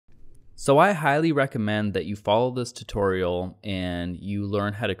So I highly recommend that you follow this tutorial and you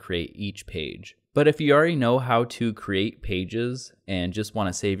learn how to create each page. But if you already know how to create pages and just want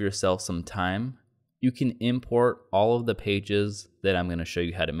to save yourself some time, you can import all of the pages that I'm going to show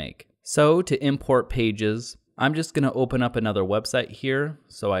you how to make. So to import pages, I'm just going to open up another website here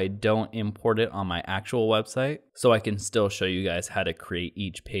so I don't import it on my actual website, so I can still show you guys how to create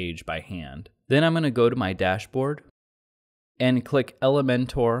each page by hand. Then I'm going to go to my dashboard and click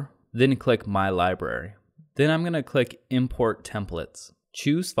Elementor, then click My Library. Then I'm going to click Import Templates.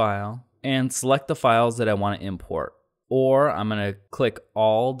 Choose File and select the files that I want to import. Or I'm going to click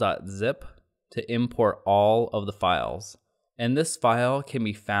all.zip to import all of the files. And this file can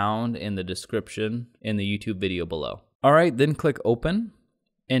be found in the description in the YouTube video below. Alright, then click Open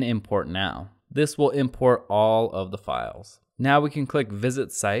and Import Now. This will import all of the files. Now we can click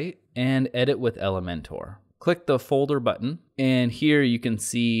Visit Site and Edit with Elementor. Click the folder button, and here you can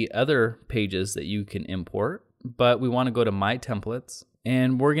see other pages that you can import, but we want to go to My Templates,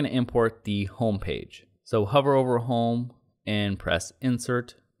 and we're going to import the home page. So hover over Home and press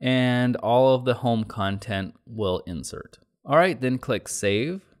Insert, and all of the home content will insert. All right, then click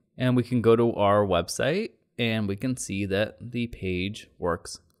Save, and we can go to our website, and we can see that the page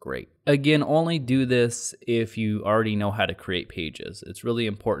works great. Again, only do this if you already know how to create pages. It's really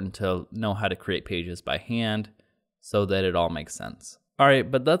important to know how to create pages by hand so that it all makes sense. All right,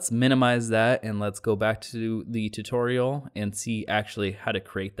 but let's minimize that and let's go back to the tutorial and see actually how to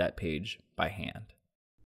create that page by hand.